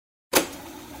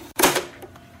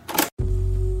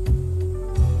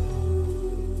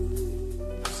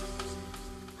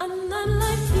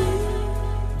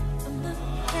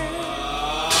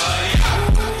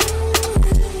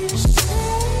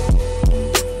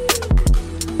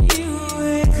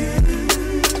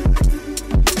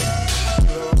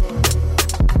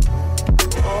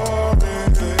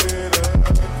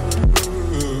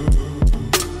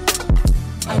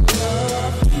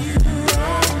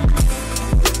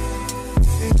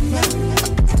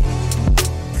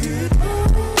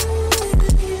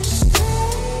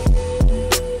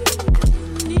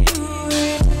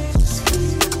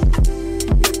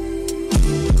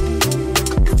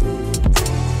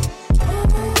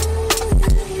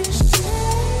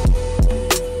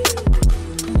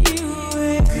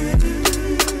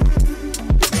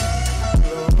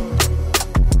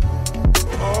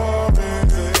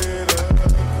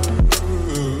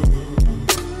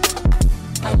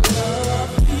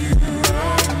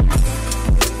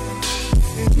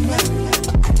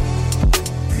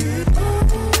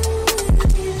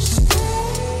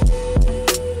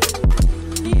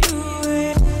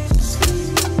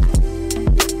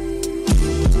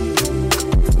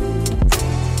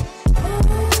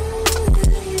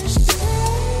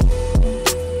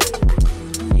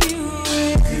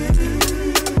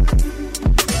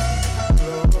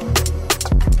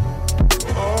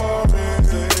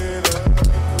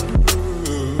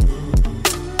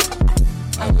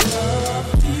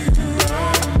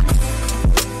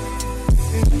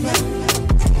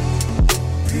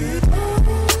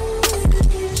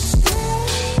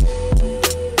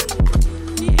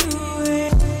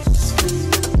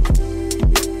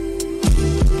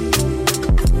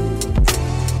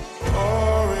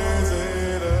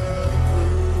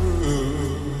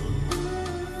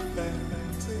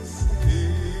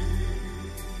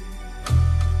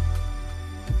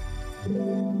If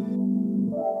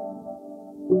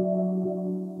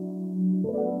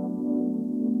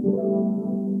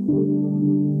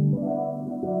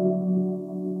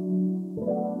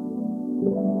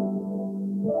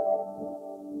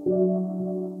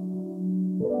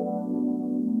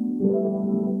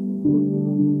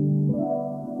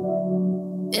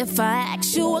I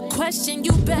ask you a question,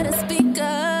 you better speak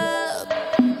up.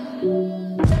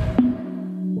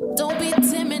 Don't be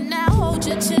timid now, hold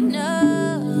your chin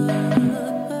up.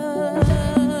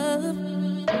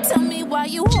 Tell me why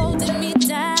you holding me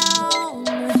down.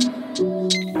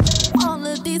 All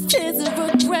of these tears of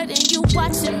regret and you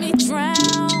watching me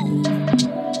drown.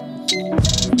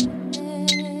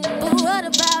 But what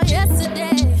about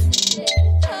yesterday?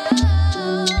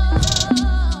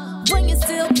 When you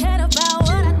still cared about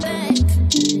what I think.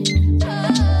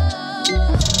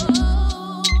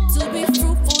 To be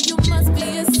fruitful, you must be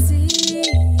a seed.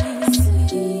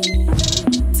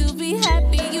 To be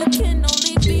happy, you can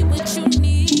only be what you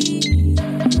need.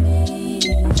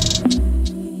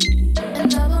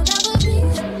 And I will never be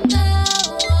the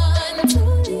one to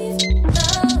leave the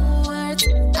words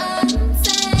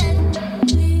unsaid.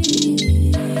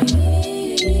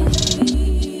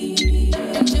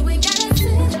 And you ain't gotta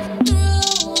sit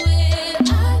through it.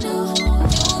 I know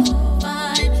you'll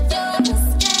find your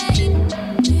escape.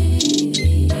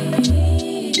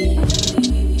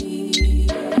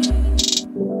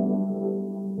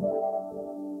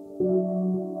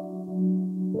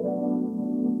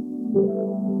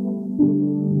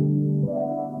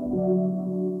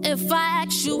 If I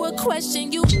ask you a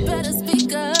question, you better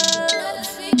speak up.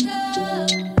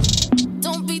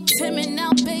 Don't be timid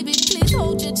now, baby. Please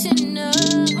hold your chin up.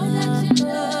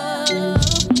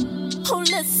 Oh,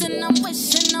 listen, I'm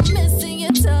wishing I'm missing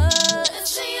your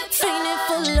touch. Feeling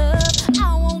for love, I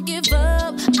won't give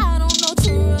up. I don't know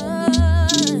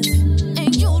trust,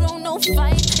 and you don't know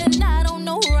fight, and I don't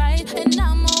know right, and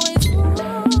I'm always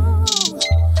wrong.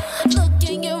 Look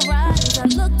in your eyes, I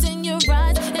looked in your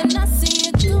eyes, and I see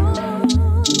it gone.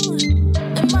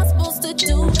 Am I supposed to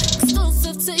do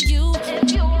exclusive to you?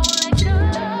 If you won't let go,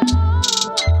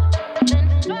 then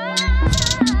fine.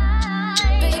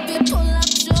 Baby, pull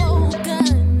out your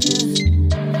gun,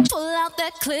 pull out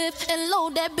that clip and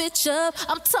load that bitch up.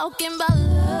 I'm talking about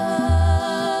love.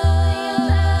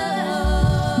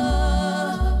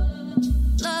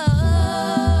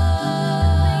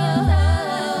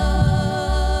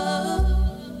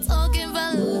 Talking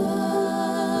about love.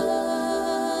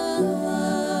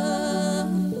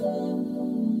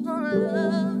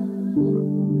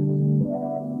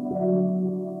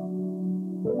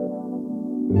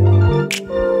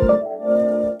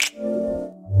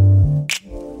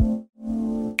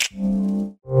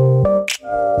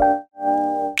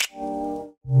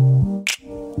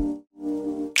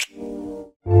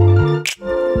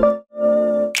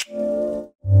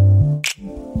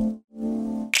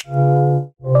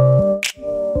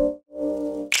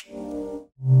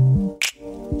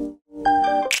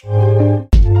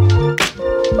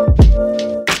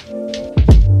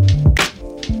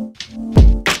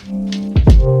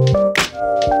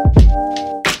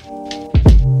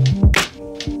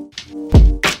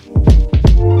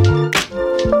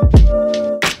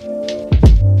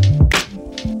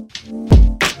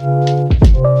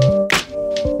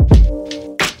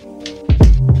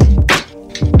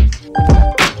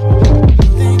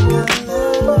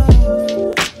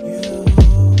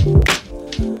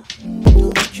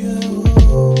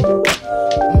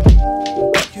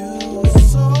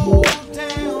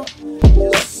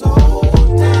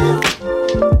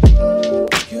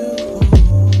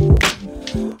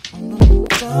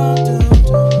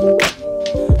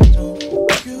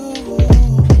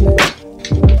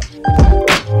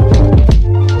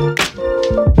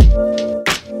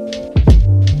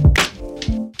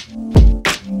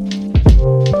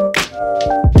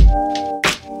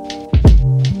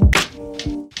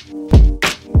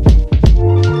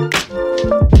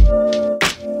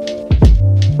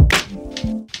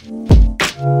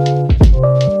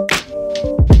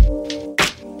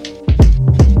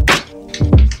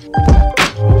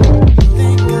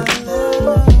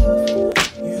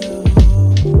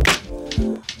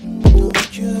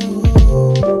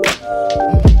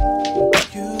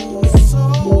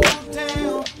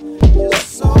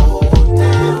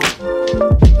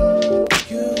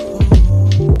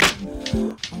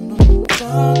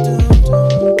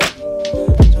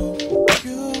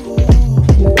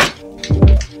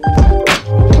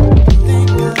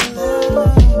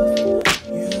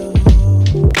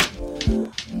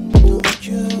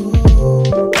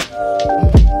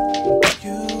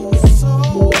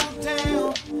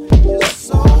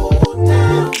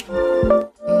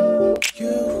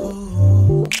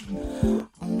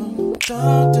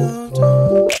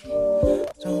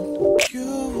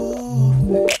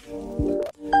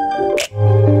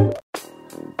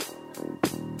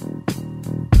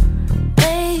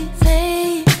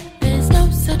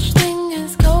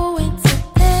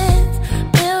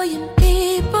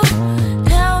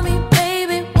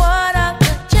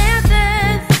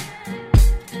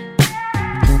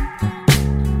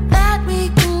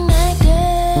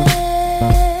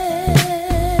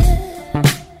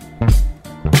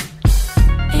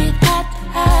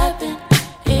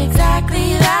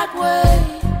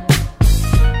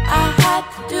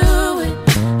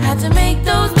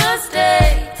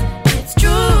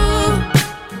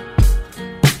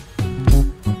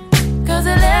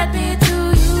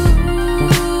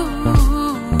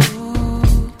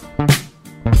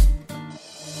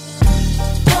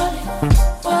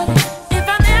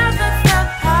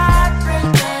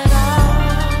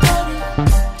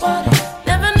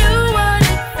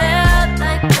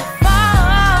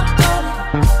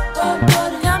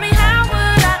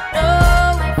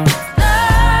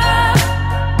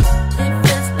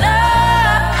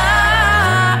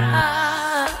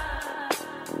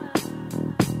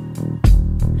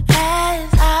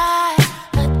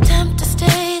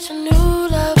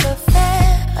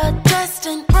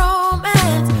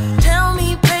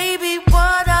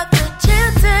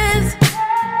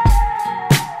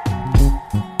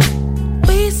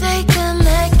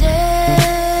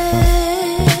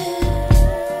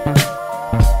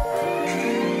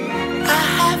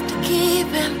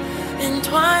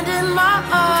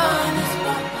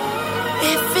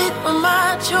 it were my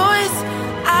choice,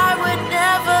 I would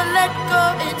never let go.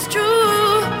 It's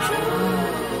true.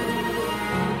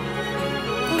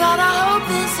 God, I hope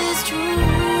this is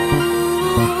true.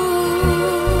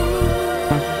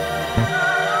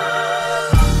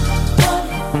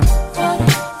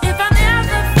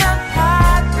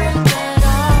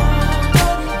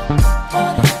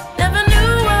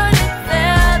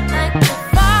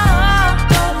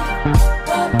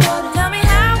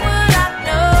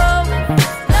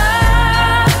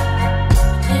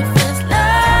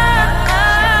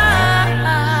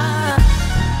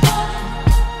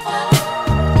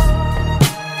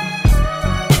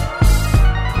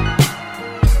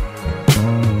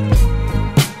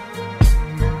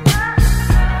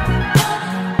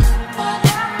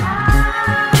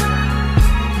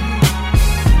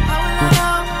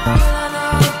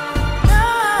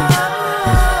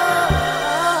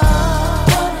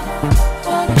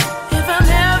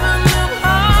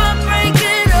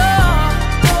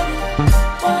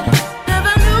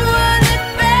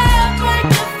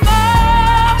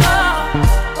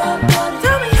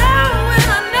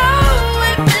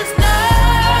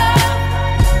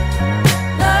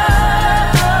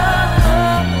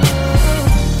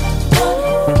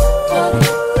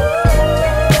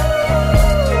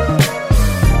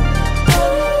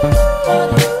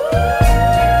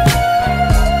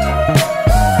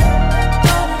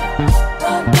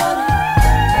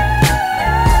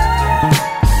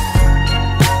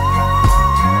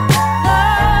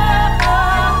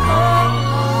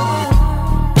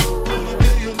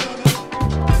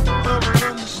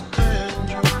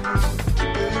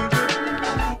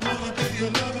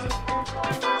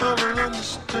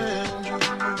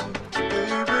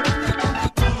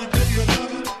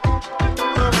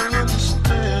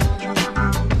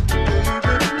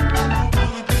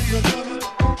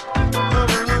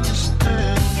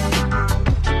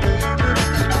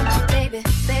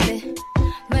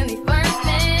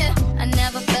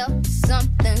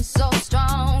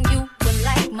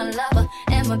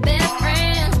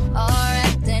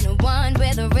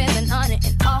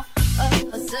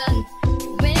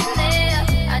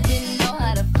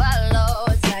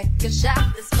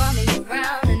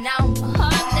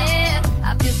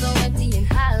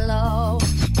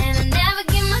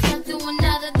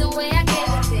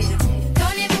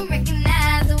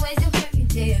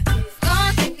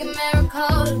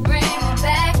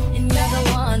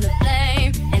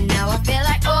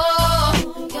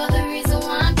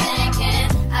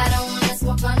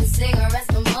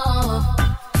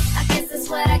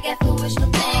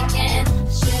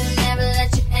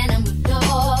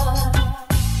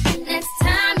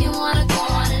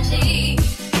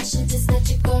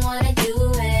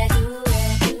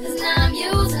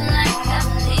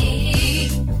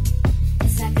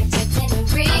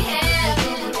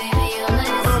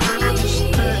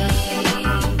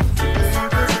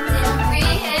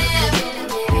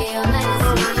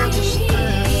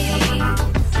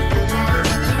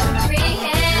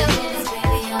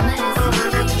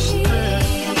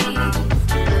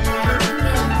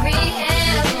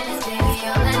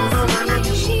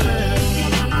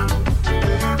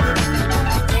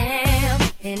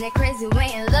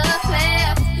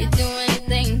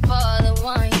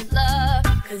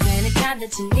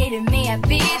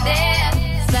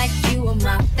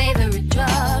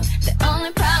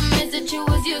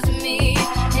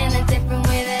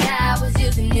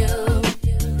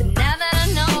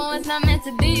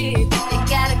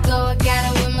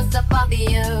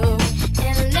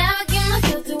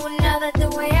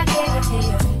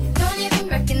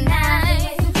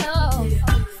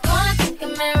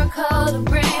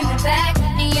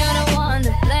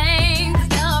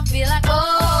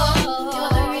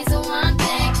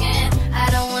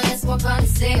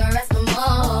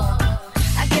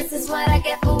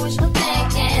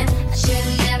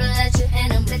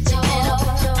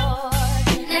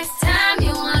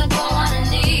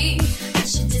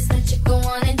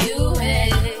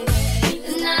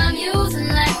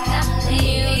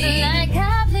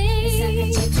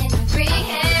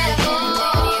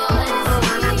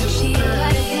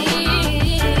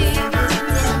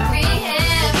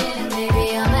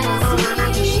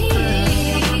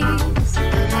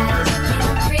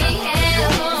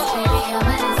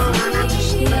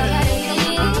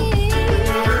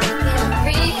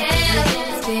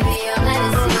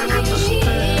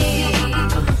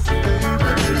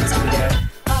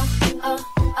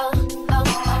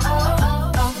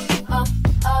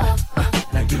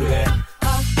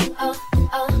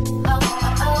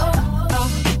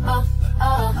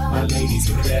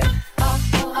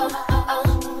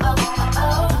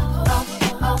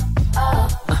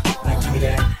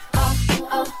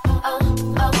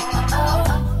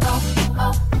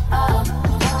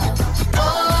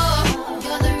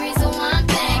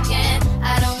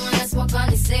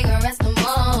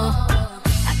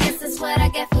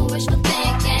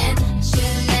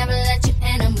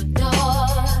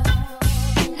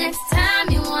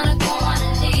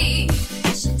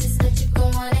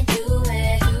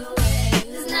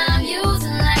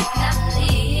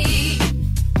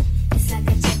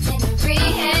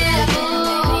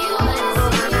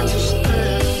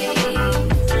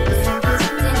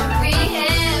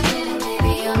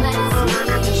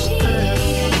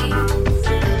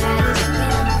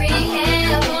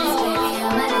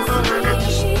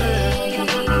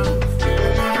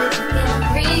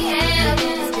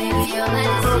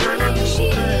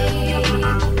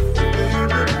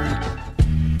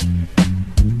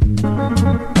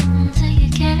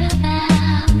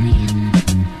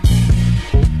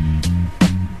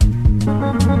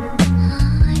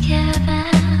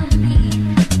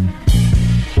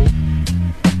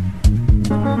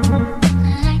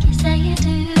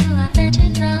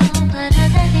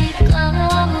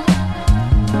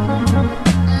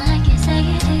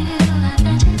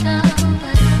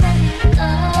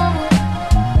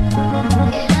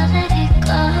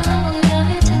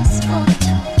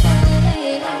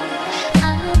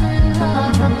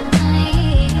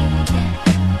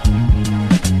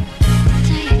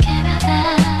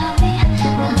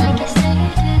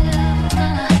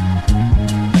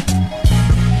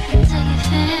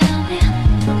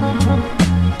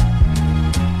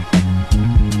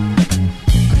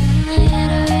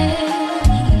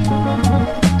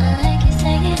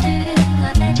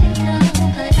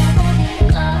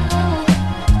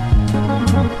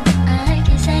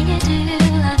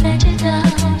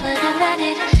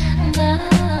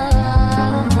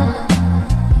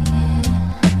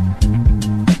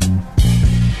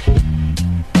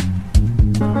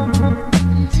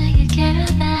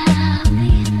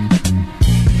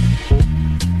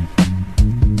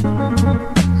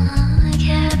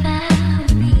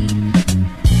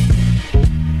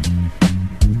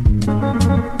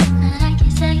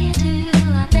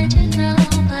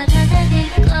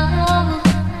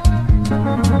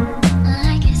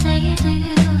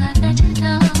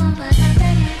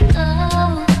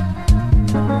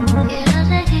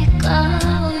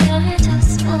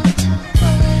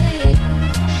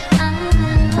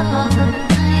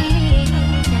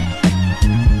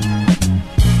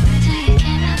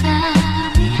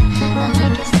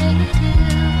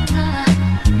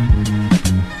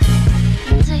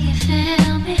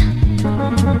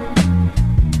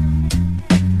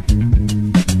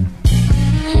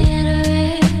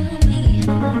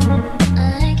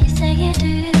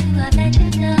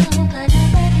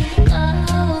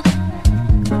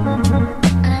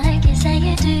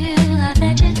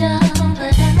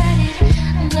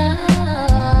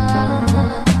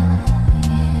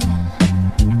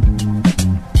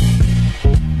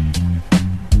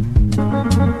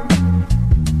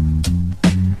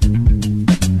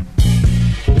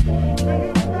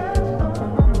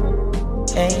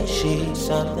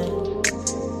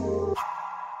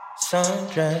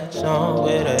 Sundress on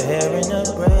with her hair in a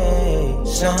braid.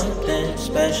 Something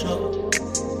special.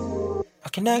 Our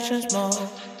connection's more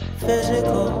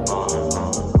physical.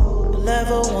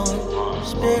 Level 1,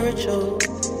 spiritual.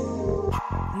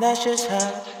 And that's just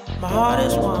how my heart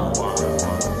is won.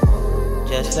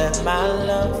 Just let my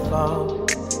love fall,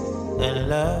 and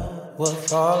love will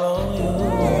fall on you.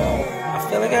 I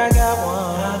feel like I got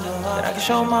one that I can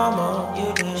show mama. She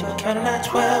be counting that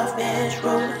 12-inch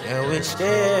ruler, and we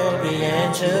still be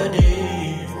into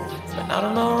deep. But I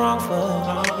don't know wrong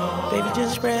for, baby,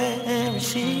 just spread and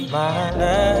receive my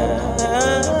love.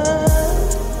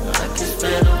 I can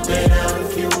spend a bit out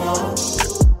if you want.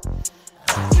 I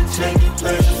can take you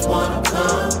places wanna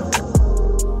come.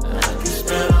 I can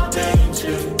spend all day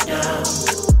until you down.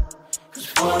 Cause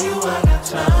for you I got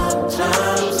time.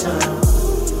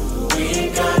 We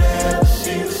ain't gotta ever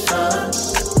see the sun.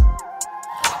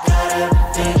 I got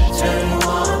everything to turn you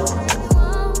on.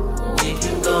 We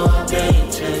can go all day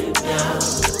until you down.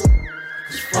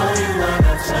 Cause for you I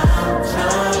got time.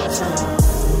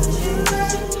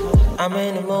 I'm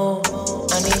in the mood,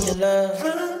 I need your love.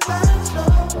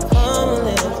 Come a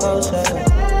little closer,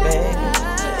 baby.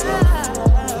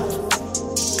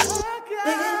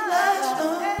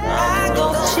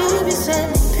 She be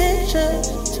sending pictures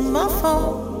to my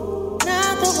phone.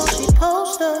 Now the one she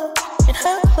posts up in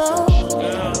her clothes.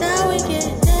 Now we get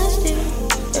nasty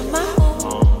in my home.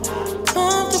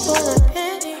 Comfortable like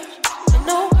panties and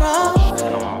no bra.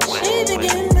 She be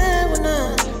getting mad when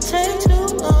I take too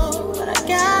long, but I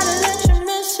gotta let you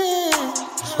miss it.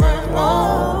 Spread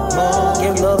more.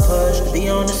 Give a little push to be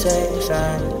on the safe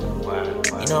side.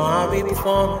 You know I'll be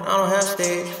performing, I don't have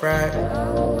stage fright.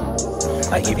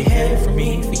 Like if you had it for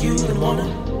me, for you and woman.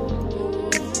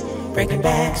 Breaking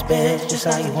backs, beds, just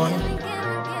how you want it.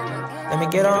 Let me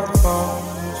get off the phone,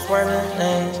 swerving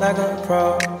lanes like a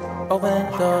pro. Open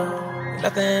the door,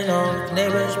 nothing on the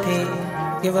neighbor's peak.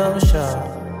 Give up a shot.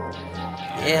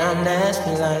 Yeah, I'm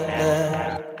nasty like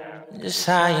that. Just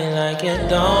how you like it,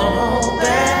 don't hold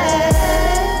back.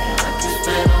 I can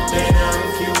spend all day now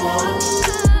if you want.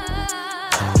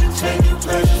 I can take you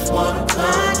places wanna come.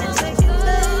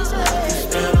 I can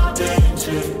spend all day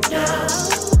until you down.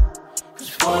 Cause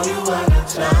for you I got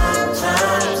time.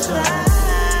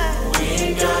 We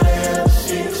ain't gotta ever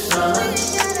see the sun.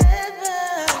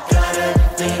 Got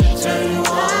everything to turn you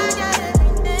on.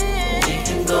 We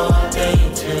can go all day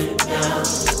until you down.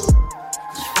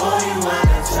 Cause for you I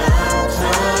got time.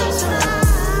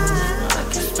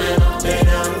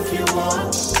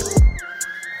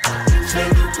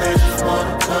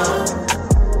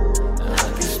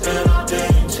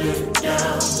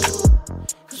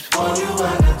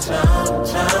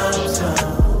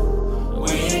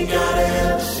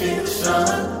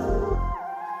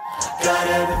 got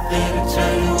everything to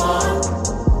turn you on.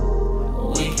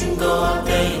 We can go all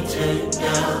day and turn you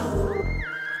down.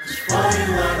 Just why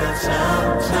you out of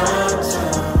time.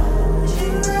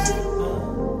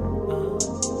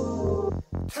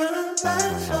 Turn the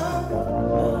lights on.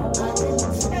 I can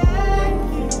take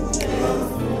you there.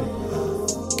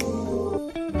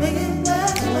 Make it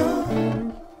last long.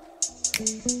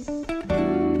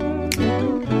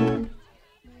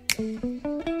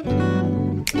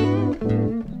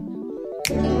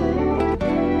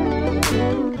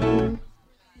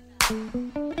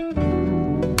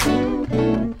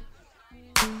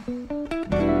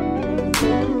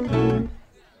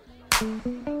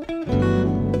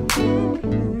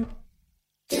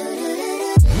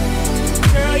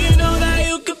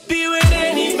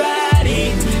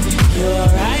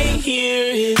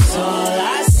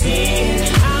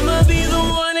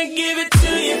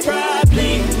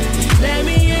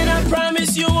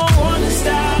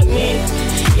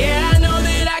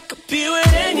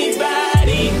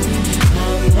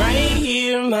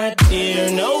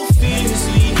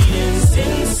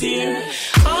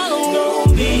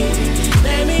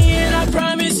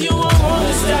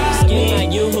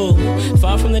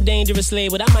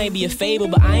 But I might be a fable,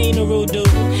 but I ain't a rude dude.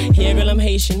 Yeah, girl, I'm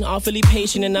Haitian, awfully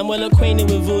patient, and I'm well acquainted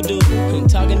with voodoo.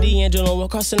 Talking D'Angelo, walk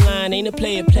across the line, ain't a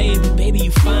player, but baby,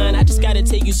 you fine. I just gotta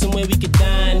take you somewhere we could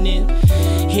dine in.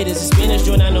 Here, there's a Spanish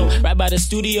joint I know, right by the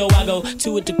studio I go.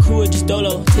 To it, the crew, it just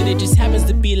dolo. Till it just happens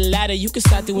to be the ladder. You can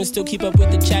start through and still keep up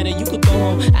with the chatter. You could go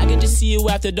home, I could just see you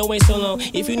after, don't wait so long.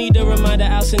 If you need a reminder,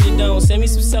 I'll send it down. Send me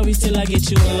some selfies till I get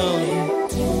you alone.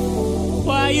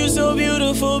 Why you so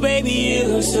beautiful, baby, you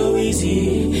look so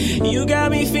easy. You got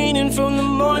me fiending from the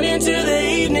morning till the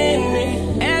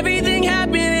evening. Everything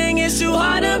happening is too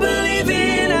hard to believe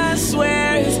in. I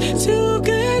swear it's too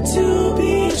good to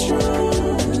be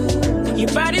true.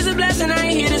 Your body's a blessing, I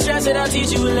ain't here to stress it, I'll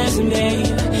teach you a lesson,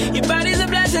 babe. Your body's a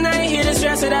blessing, I ain't here to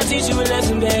stress it, I'll teach you a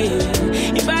lesson, babe.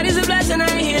 Your body's a blessing, I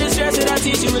ain't here to stress it, I'll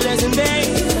teach you a lesson, babe.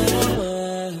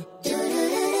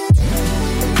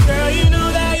 Girl, you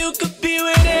know that you could be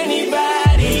with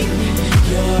anybody.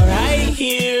 You're right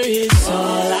here, it's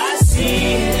all I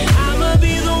see. I'ma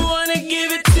be the one to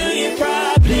give it to you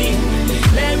probably.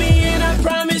 Let me in, I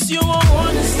promise you won't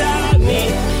wanna stop me.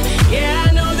 Yeah,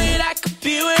 I know that I could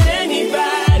be with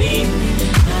anybody.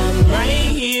 I'm right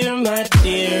here, my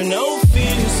dear, no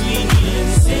fear, sweet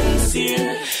and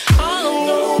sincere. All I'm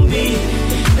gonna be.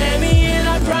 Let me in,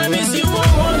 I promise you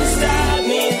won't wanna stop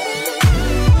me.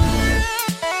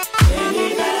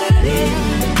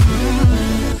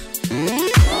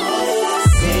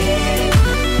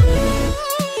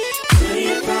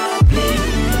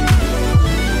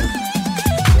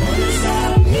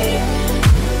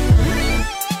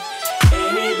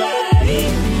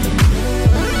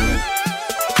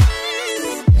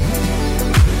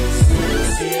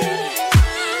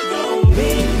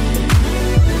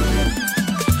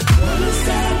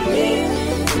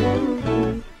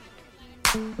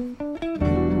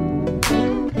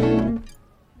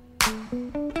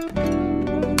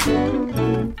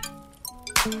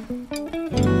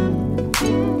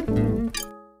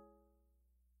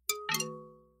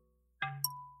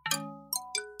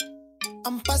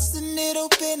 I'm busting it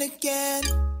open again.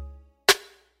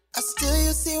 I still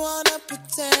you see wanna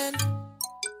pretend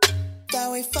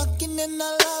that we fucking and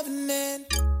not loving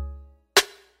it.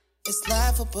 It's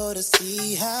laughable to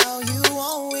see how you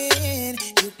won't win.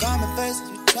 You got me first,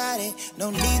 you tried it, no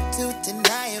need to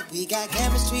deny it. We got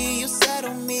chemistry, you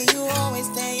settle me. You always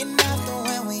staying after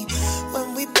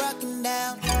when we broken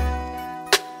down.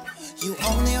 You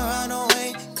only run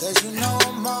away, cause you know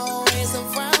I'm always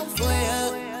around for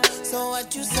you. So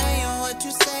what you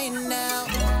saying now?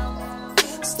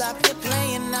 Stop your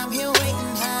playing, I'm here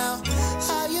waiting. How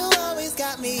you always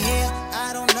got me here?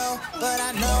 I don't know, but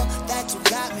I know that you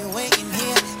got me waiting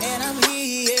here, and I'm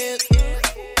here.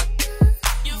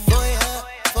 For you, for you.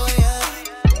 For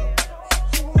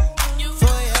you,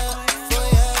 for you. For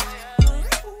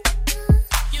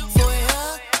you, for you.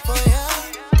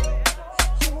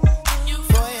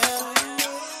 For you,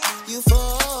 you for.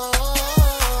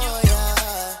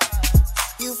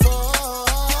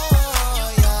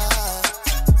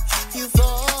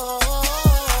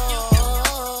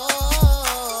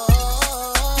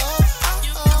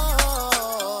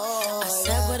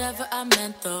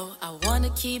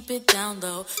 Keep it down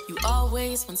low. You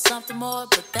always want something more,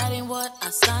 but that ain't what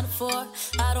I signed for.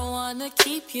 I don't wanna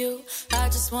keep you, I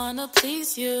just wanna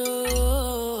please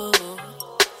you.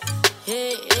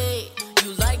 Hey, hey,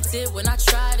 you liked it when I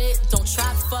tried it. Don't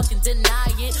try to fucking deny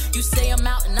it. You say I'm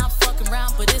out and I'm fucking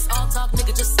around, but it's all talk,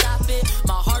 nigga, just stop it.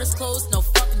 My heart is closed, no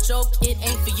fucking joke. It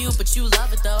ain't for you, but you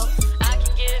love it though. I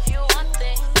can give you one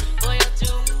thing, boy, I'll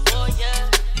do for ya.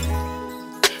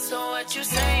 So what you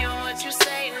say or what you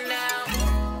say now?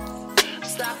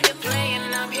 Stop your playing,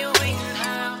 I'm here waiting.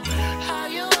 How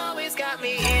you always got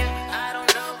me here? I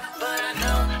don't know, but I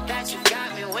know that you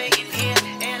got me waiting here,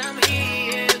 and I'm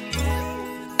here.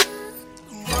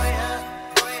 For ya,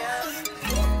 for ya,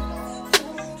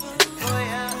 for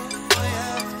ya, for ya.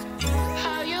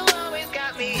 How you always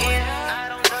got me here? I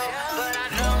don't know, but I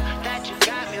know that you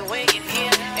got me waiting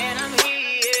here, and I'm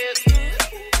here.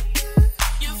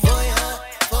 For ya,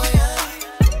 for ya,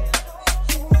 for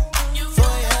ya,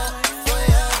 for ya, for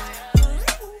ya,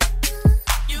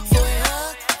 for ya,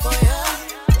 for ya,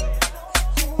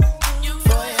 you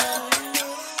for ya,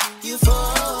 you for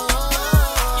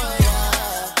ya,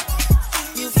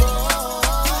 you for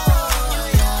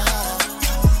ya.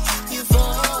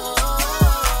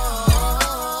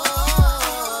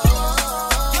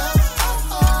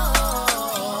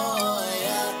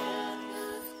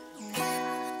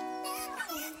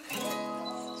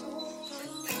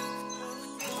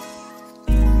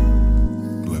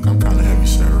 Look, I'm kinda heavy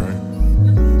set, right?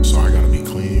 So I gotta be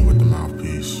clean with the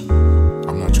mouthpiece.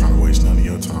 I'm not trying to waste none of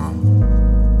your time.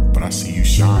 But I see you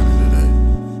shining today.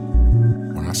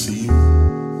 When I see you,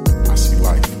 I see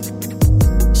life.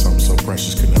 Something so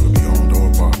precious could never be owned or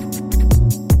bought.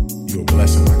 You a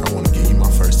blessing, like I wanna give you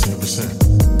my first 10%.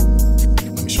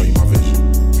 Let me show you my vision.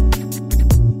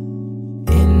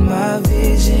 In my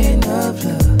vision of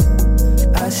love,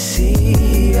 I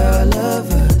see all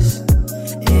of us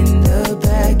in the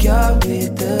backyard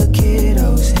with the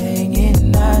kiddos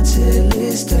hanging out till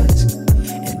it's dusk.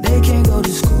 And they can't go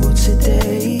to school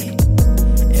today,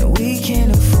 and we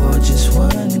can't afford just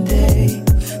one day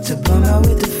to bum out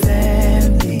with the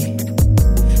family.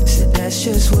 So that's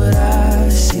just what I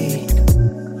see.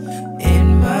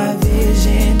 In my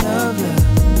vision of love,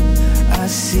 I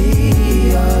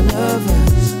see all of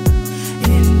us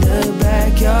in the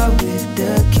backyard with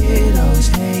the kiddos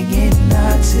hanging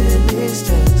out till it's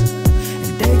dusk.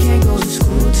 And they can't go to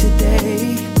school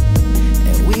today,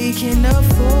 and we can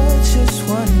afford just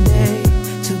one day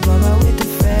to bum out with the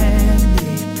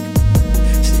family.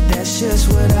 So that's just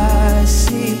what I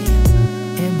see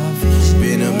in my vision.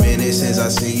 Been a minute since I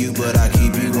seen you, but I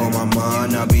keep you on my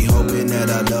mind. I be hoping that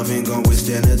our loving gon'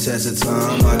 withstand the test of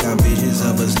time. I got visions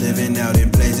of us living out in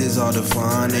places all the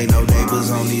fun. Ain't no neighbors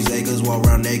on these acres, walk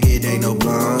around naked, ain't no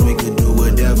blinds. We could do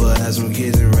whatever, have some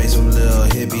kids and raise some little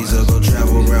hippies, or go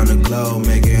travel around the globe,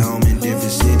 make it home in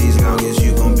different cities. Long as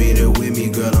you gon' be there with me,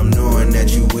 girl, I'm knowing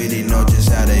that you with it. Know just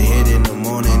how to hit in the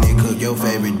morning and cook your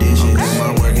favorite dishes.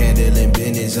 My work handling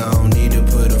business, I don't need to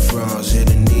put a front. Hit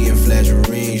a knee and flash a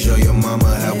ring, show your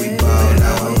mama how we balled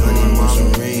out. Honeymoon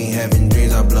some ring, having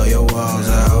dreams, I blow your walls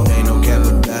out. Ain't no cap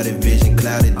about it, vision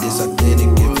clouded, this authentic.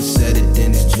 If I said it,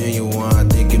 then it's genuine.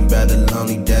 Thinking about the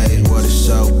lonely days, water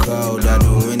so cold. I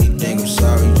do anything, I'm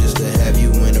sorry, just to have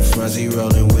you in the front seat,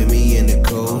 rolling with me in the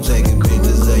cold. Taking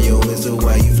pictures of your Insta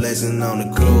while you flexing on the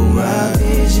cool My ride.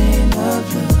 vision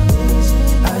of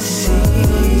love, I see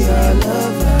all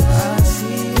of us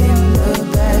in the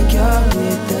backyard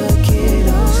with the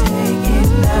kiddos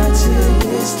hanging out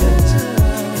till it's dusk.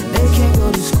 And they can't go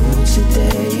to school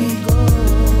today,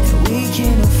 and we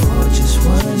can't afford just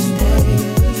one day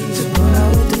to burn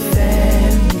out with the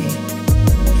family.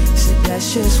 So that's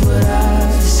just what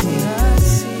I see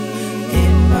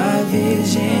in my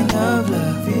vision of love.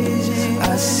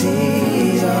 I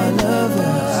see all of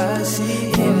us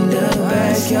in the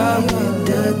backyard with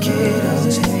the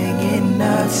kiddos hanging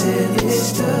out till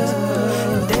it's dusk.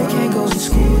 And they can't go to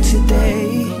school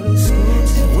today,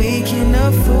 and we can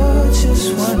afford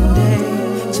just one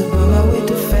day to bum out with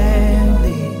the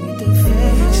family.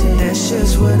 So that's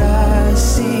just what I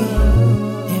see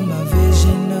in my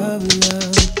vision of love.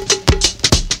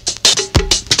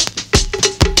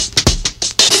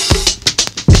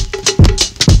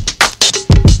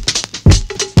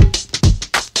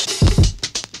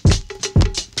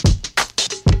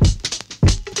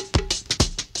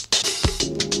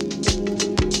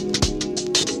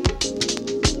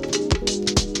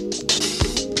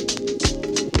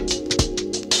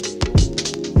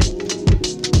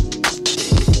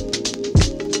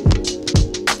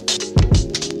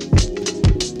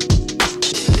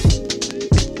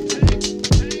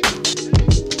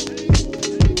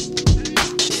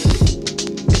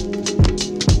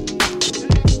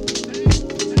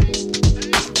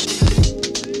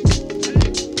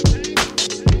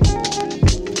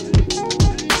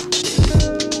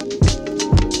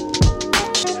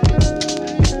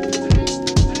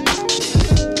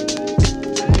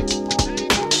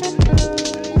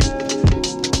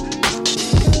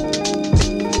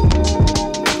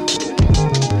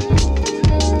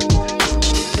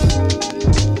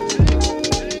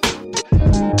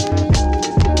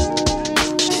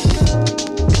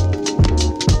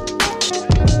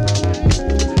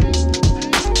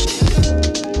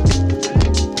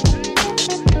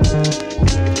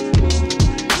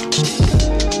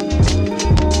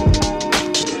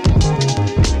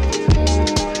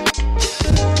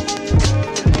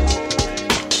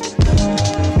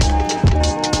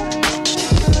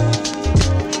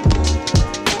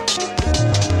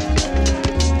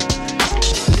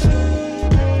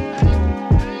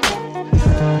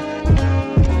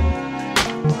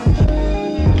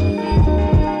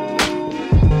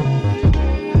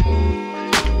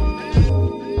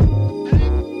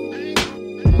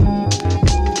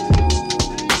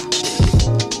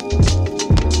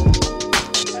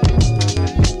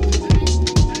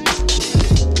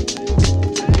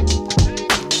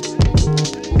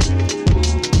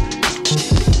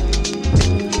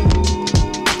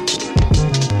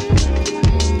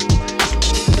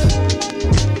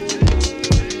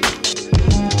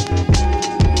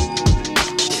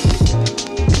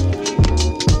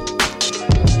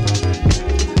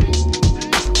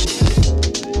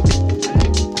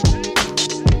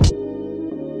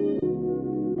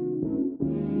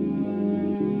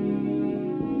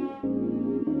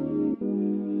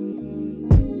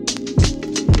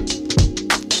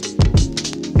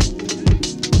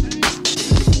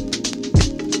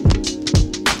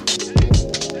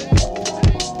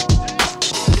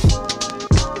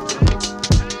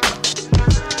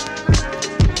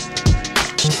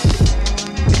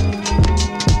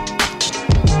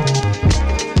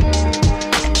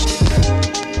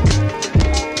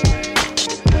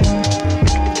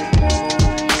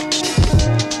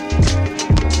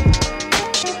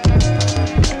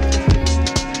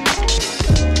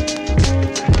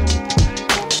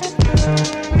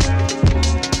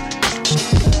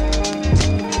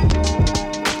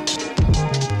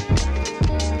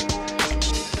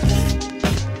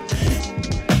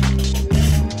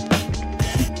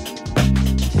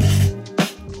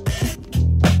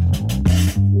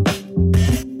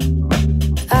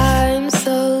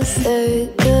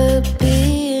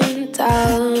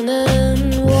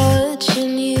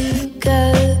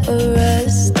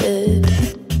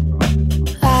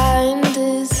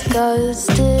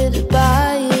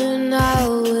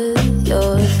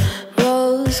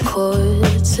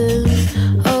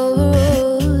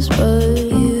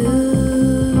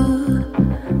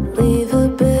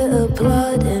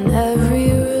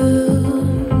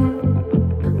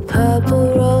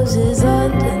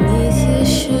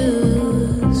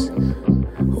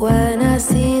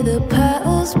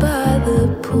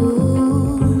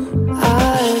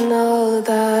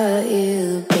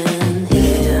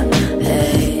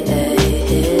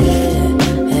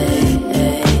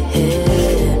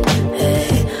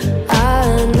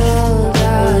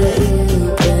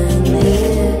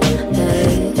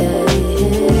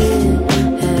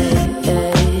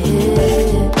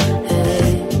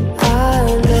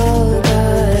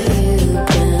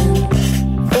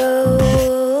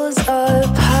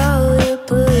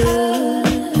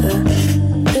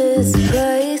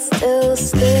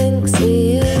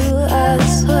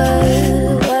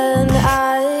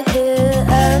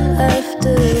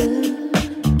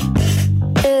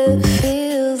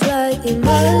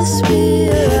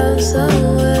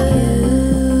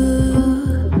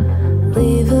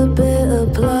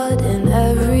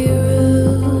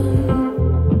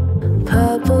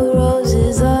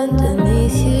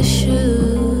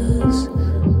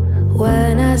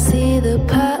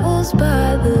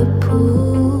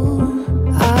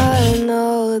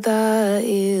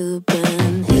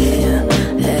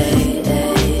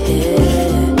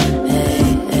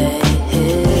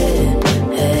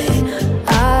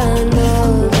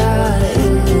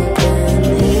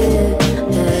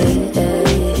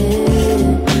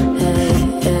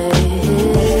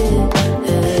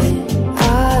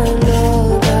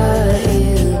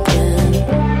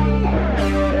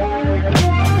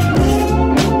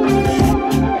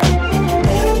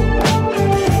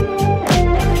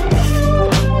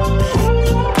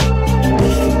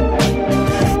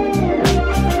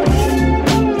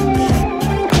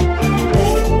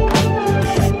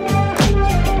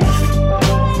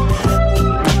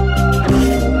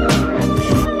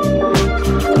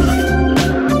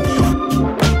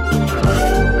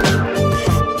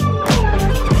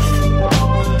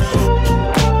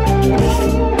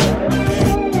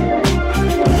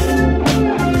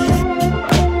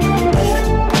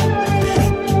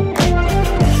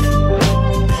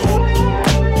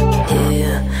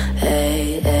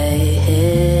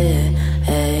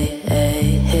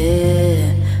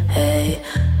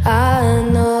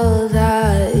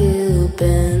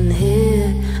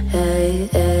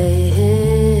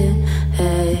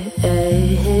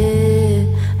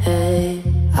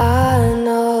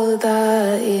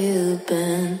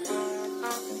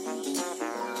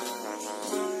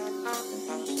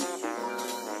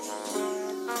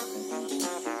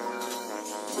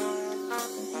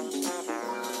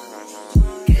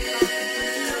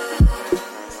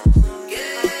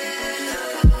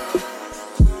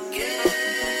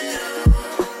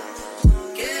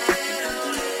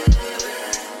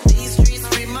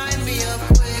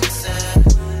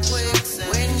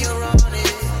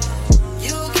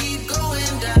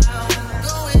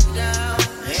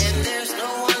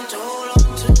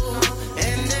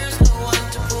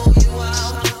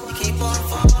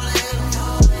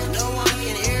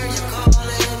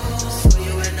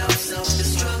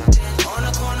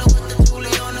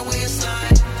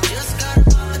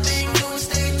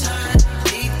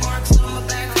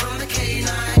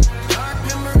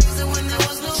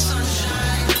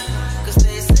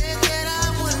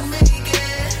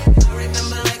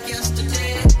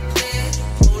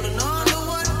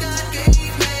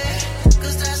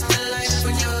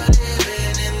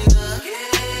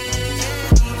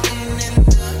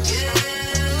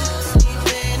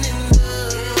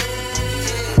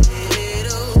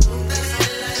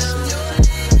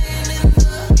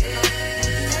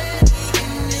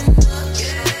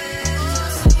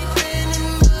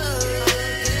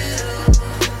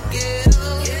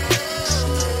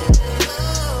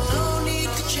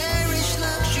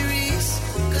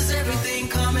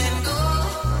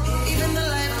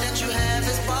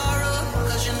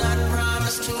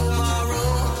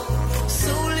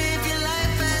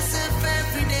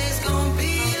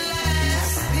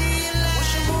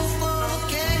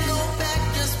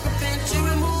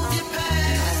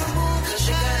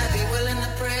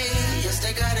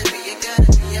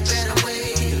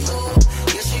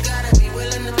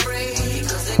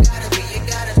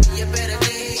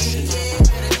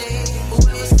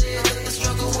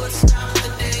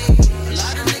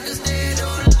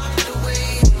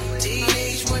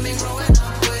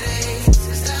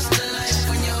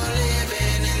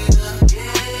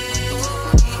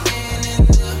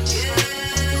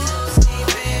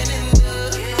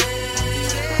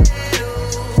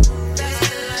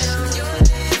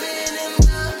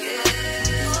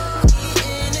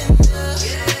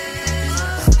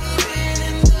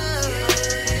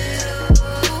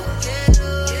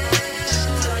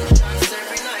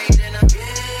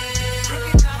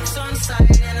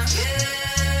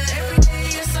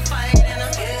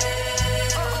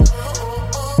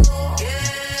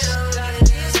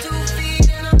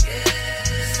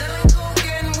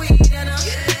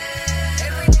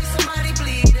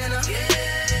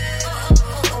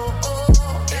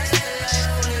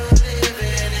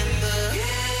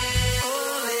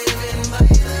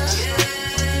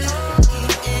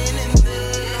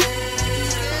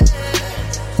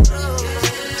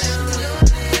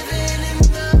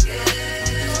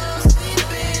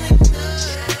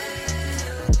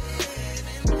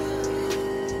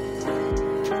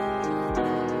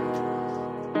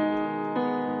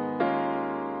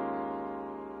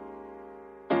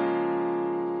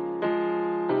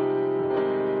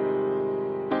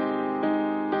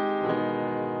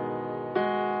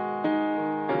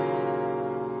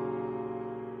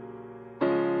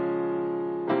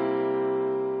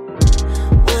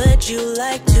 Would you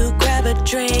like to grab a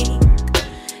drink,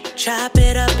 chop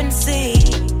it up and see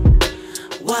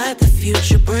what the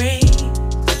future brings?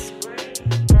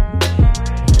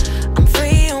 I'm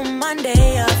free on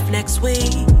Monday of next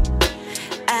week.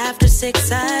 After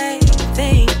 6, I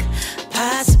think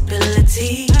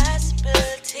possibility.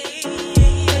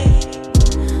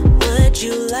 Would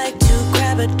you like to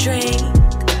grab a drink,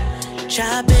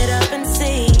 chop it up and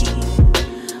see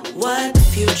what the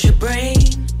future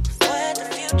brings? What the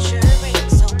future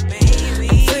brings, oh baby.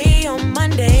 I'm free on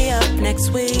Monday of next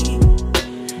week.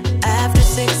 After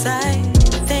 6, I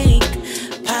think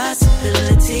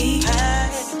possibility.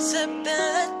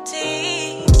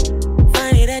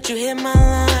 Funny that you hit my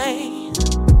line.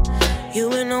 You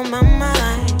been on my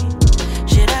mind.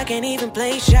 Shit, I can't even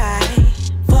play shy.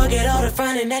 Forget all the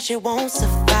frontin', that shit won't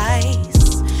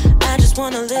suffice. I just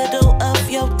want a little of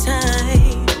your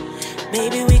time.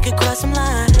 Maybe we could cross some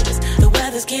lines. The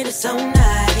weather's getting so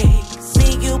nice.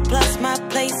 Me, you plus my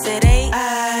place at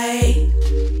 8.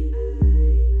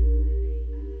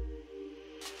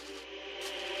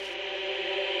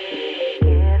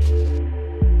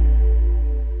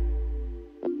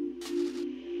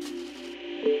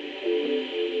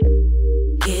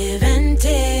 Give and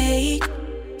take,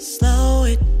 slow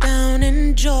it down,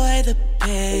 enjoy the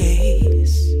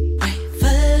pace.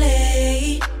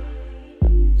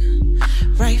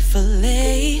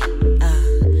 Rightfully,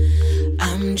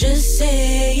 I'm just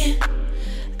saying,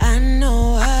 I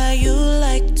know how you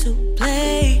like to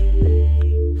play.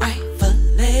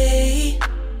 Rightfully,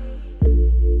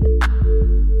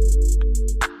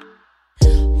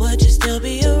 would you still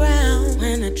be around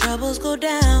when the troubles go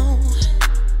down?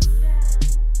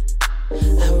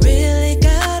 I really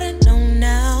gotta know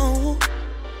now.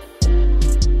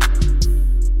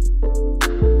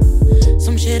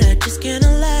 Some shit I just can't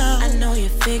allow. I know you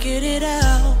figured it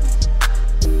out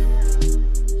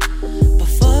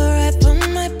before I put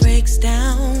my brakes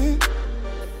down.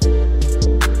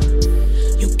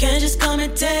 You can't just come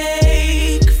and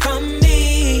take from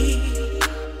me.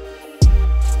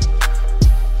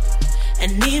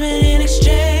 And even in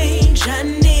exchange, I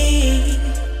need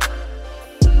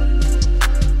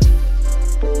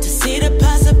to see the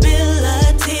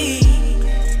possibility.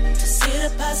 To see the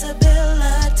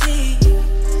possibility.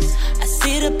 I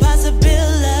see the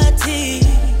possibility.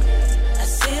 I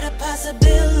see the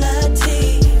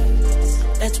possibility.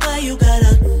 That's why you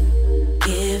gotta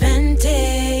give and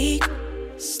take.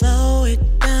 Slow it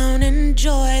down,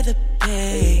 enjoy the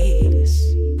pace.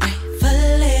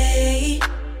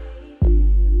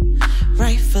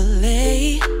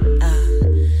 Rightfully,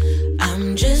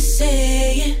 I'm just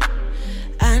saying,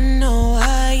 I know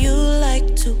how you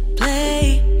like to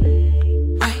play.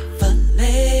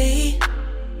 Rightfully,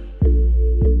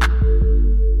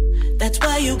 that's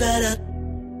why you gotta.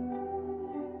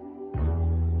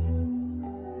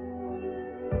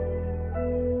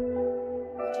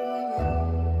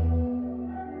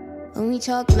 When we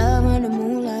talk love under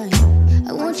moonlight,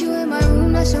 I want you in my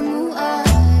room, that's a moonlight.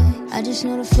 I just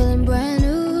know the feeling brand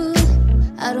new.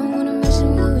 I don't wanna miss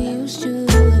what we used to.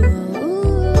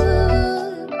 Ooh,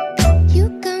 you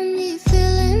got me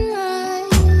feeling right.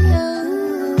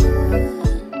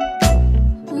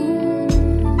 Ooh,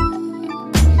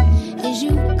 is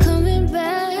you coming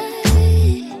back?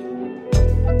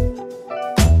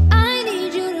 I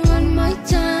need you to run my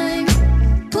time.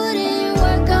 Put in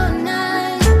work all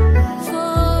night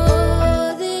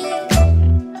for this.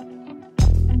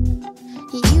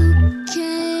 You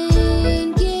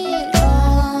can't get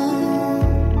on.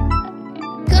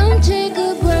 Come take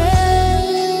a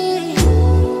break.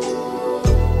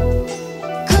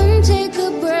 Come take a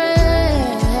break.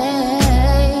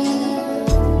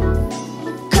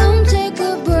 Come take a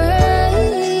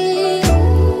break.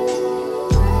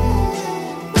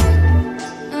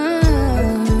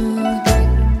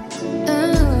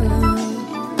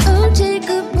 Come take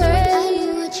a break. I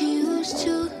knew what you used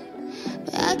to,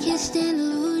 but I can't stand to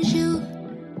lose you.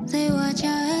 They watch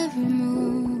our every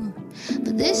move,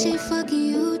 but this ain't fucking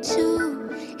you too.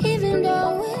 Even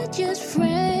though we're just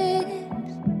friends,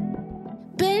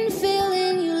 been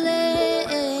feeling you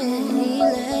lately.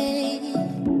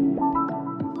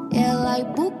 Yeah, like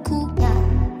buku.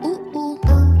 Ooh, ooh.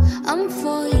 I'm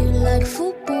for you like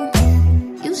fubu.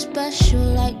 You special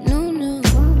like Nunu.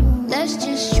 Let's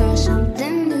just try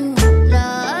something new.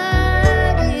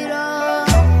 La-di-da,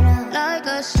 like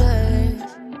I said,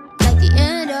 like the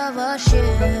end of our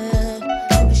shit.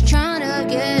 I was trying to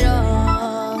get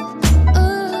off.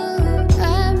 Ooh,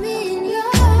 I mean,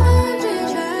 your arms are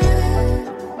trying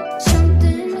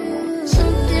something new,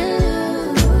 something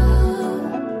new.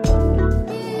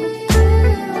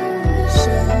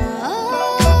 So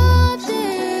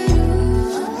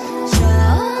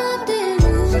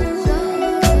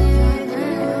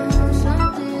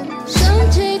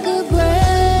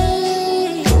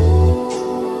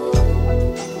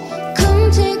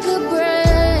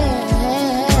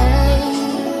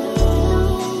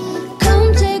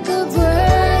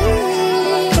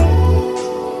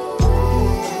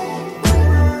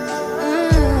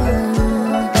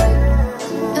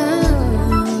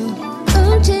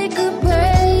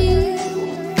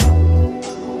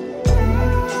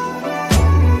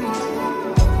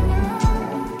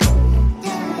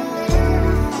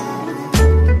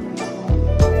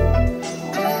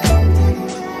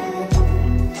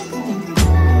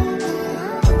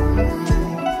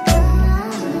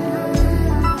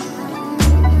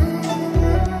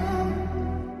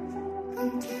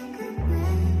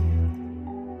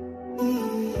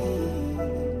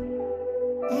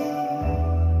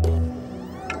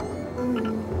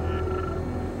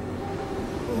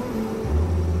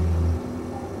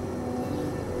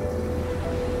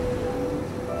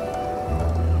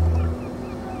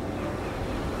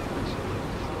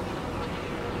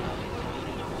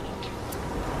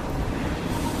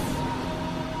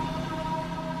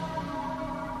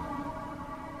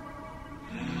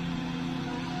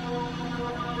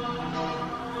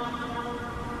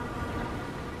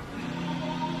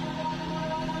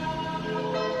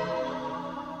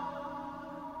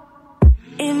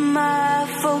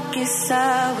focus,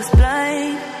 I was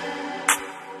blind.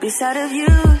 Beside of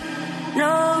you,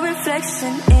 no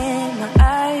reflection in my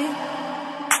eye.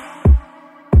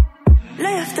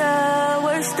 Left the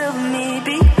worst of me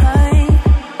behind.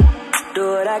 Do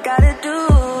what I gotta do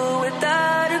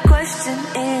without a question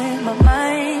in my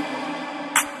mind.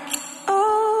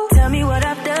 Oh, tell me what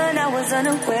I've done, I was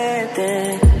unaware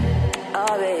then.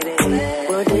 Oh baby,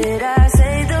 well did I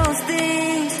say those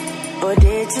things, or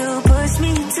did you push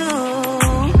me to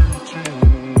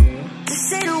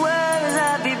say the words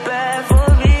I'd be bad for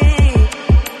me?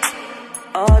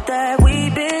 All that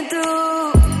we've been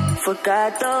through,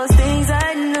 forgot those things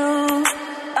I knew.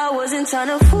 I wasn't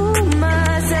trying to fool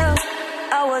myself,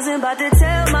 I wasn't about to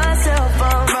tell myself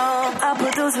I'm wrong. I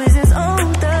put those reasons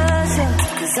on the shelf,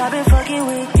 cause I've been fucking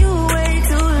with you way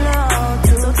too long.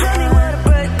 So tell me what'll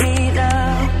break me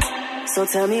now, so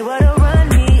tell me what'll run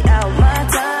me out my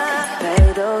time.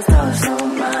 Pay those thoughts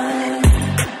on mine.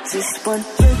 Just one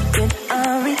look and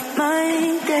I'm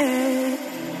reminded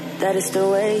that it's the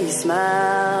way you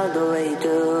smile, the way you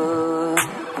do.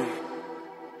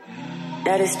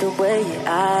 That it's the way your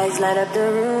eyes light up the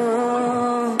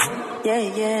room. Yeah,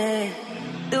 yeah.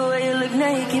 The way you look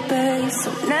naked, babe,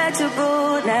 so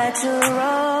natural,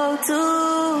 natural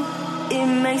too. It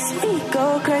makes me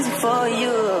go crazy for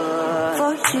you,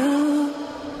 for you.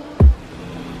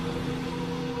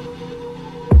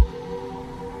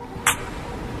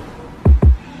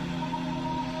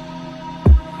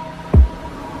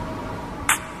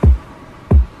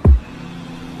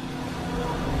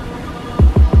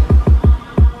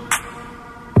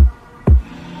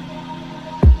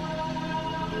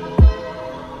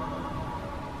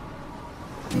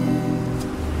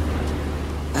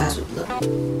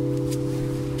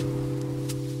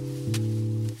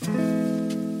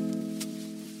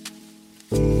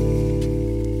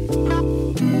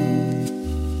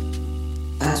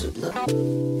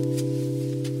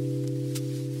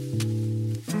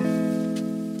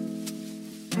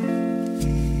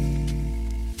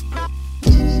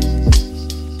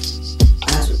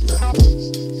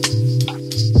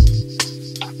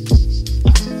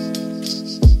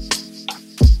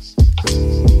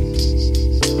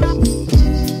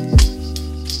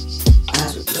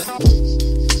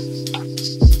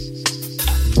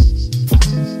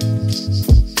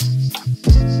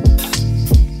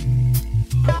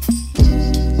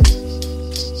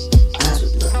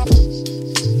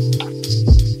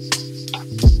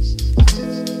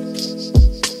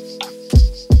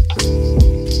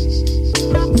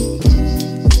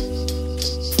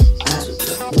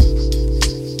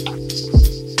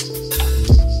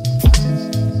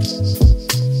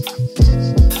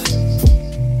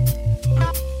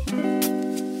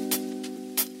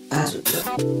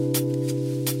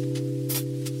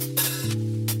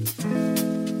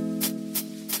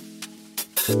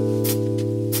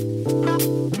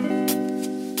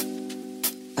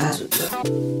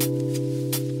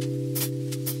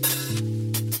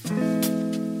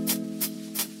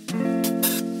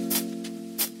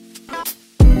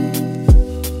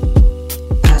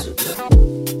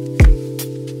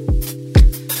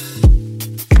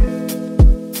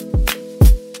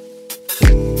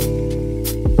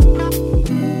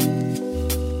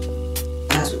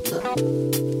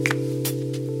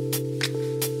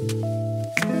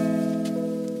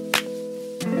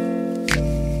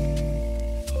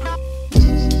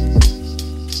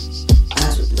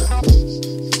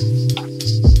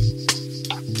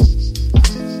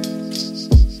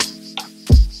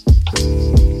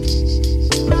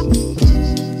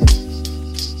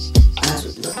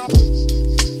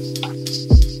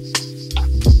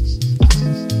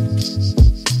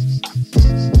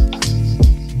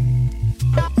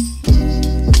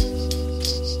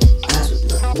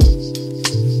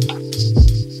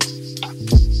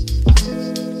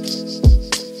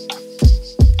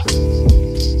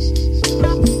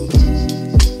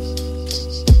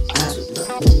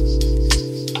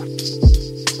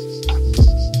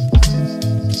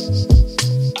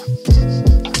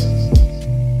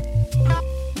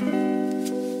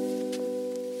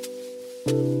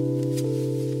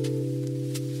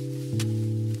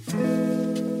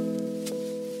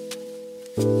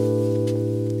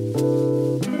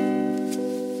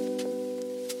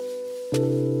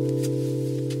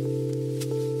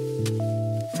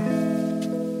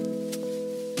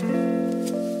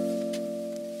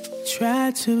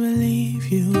 Tried to believe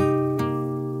you,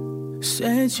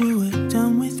 said you were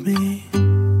done with me.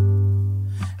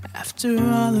 After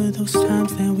all of those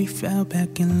times that we fell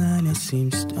back in line, it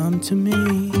seems dumb to me.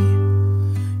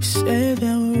 You said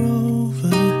that we're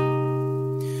over,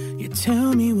 you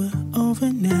tell me we're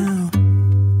over now.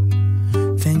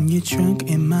 your trunk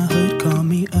in my hood, call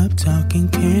me up talking,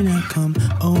 can I come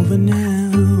over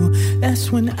now?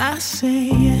 That's when I say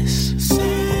yes.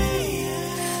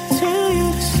 Tell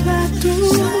you to slide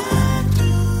through.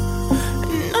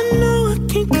 And I know I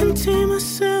can't contain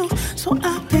myself, so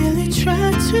I barely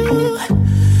try to.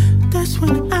 That's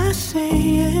when I say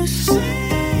yes.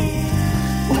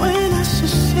 When I should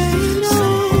say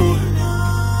no,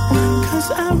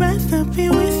 'cause I'd rather be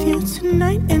with you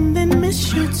tonight and then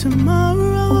miss you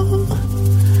tomorrow.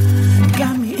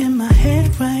 Got me in my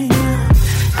head right now,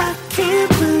 I can't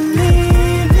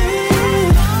believe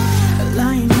it.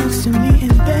 Lying next to me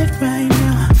in bed right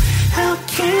now, how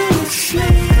can it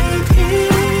sleep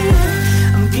here?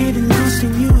 I'm getting lost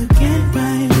in you again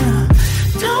right now.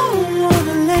 Don't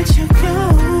wanna let you go.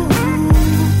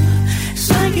 It's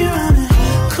like you're on a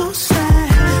cool side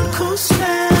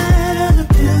of the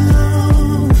pillow.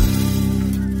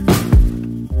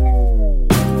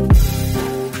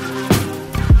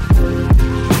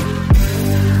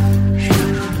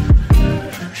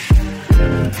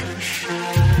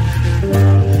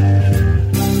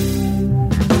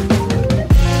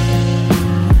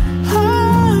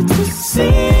 Hard to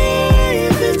see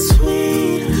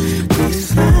between these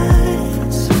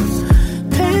lines.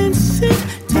 Pensive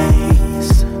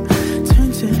days turn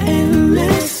to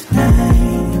endless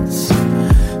nights.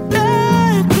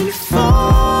 Back and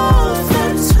forth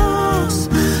and toss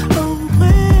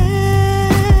away.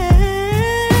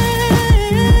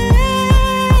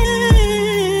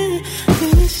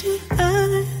 These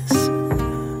eyes,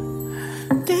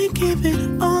 they give it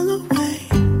all away.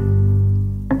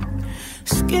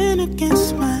 Skin against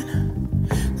mine,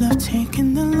 love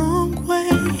taking the long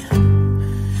way.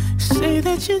 Say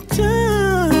that you're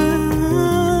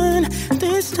done,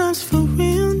 this time's for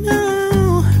real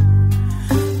now.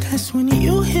 That's when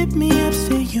you hit me up,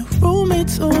 say your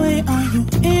roommate's away, are you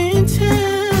in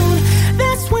town?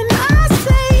 That's when I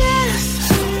say yes,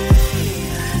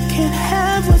 can't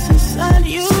have what's inside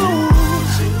you.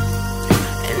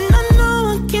 And I know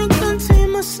I can't contain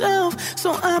myself, so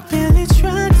I barely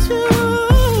try to.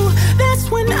 That's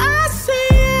when I say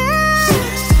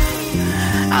yes,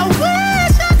 I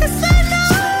wish I could say no,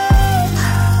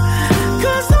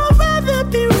 'cause I'd rather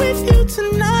be with you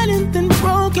tonight and then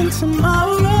broken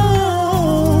tomorrow.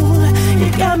 You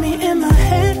got me in my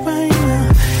head right now,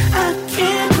 I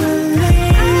can't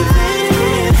believe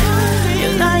it.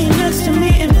 You're lying next to me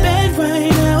in bed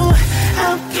right now,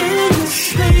 how can you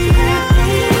sleep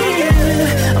here?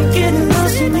 I'm getting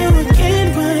lost in you again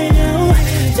right now.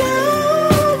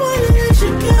 Don't wanna let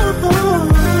you go.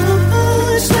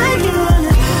 It's like you're on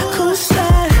a cool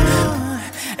side.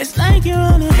 It's like you're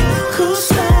on a cool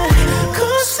side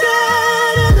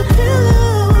of the pillow.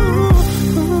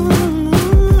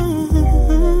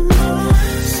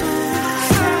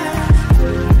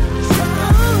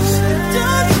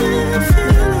 Don't you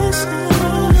feel this?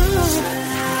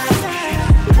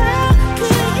 How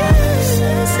can you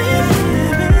see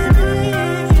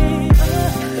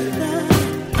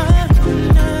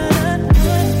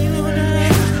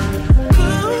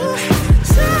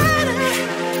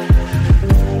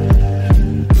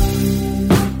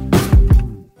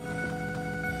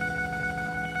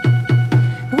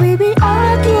We be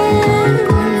arguing,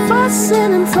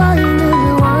 fussing and fighting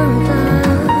every one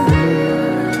time.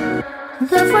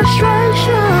 The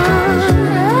frustration,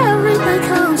 everything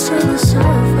comes to the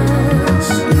surface.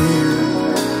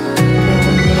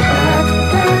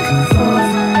 Back and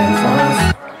forth and forth.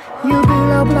 You be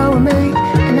low blowing me,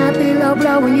 and I be low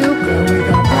blowing you. Girl, we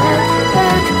go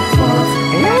back and forth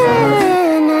and forth.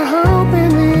 And I hope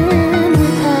in the end we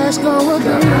pass go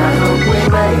again. I hope we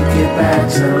make it back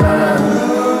to love.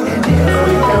 And if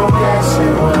we don't guess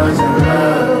it wasn't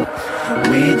love,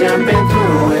 we done been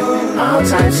through it, all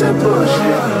types of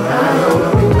bullshit. I hope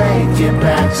we make it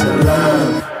back to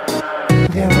love.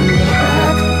 Then we go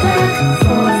back and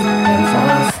forth and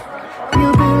forth. You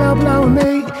be low blowing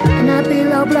me, and I be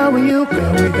low blowing you.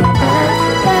 Then we go back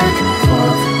and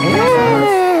forth and forth.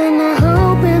 And I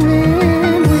hope in the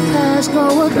end we pass go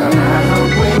again. I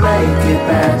hope we make it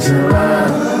back to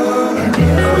love. And if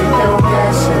we don't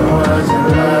guess it wasn't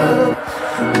love,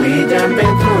 we done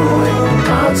been through it,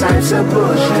 all types of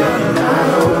bullshit. I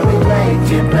hope we make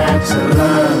it back to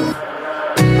love.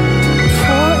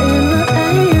 4 in the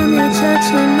AM, you're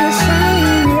touching me,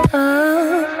 saying it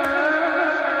up.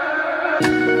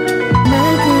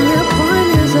 Making your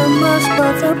point is a must,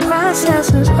 but the process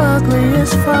is ugly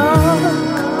as fuck.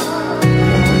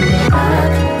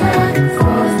 Back and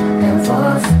forth and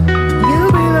forth. You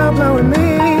be low blowing me,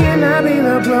 and I be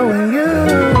low blowing you.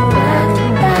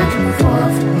 Back and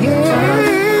forth.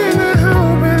 Yeah, and I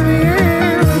hope in the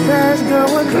end we pass go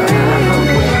again.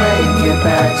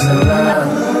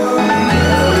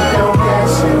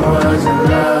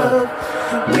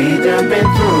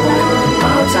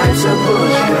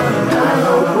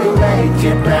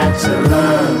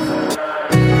 love.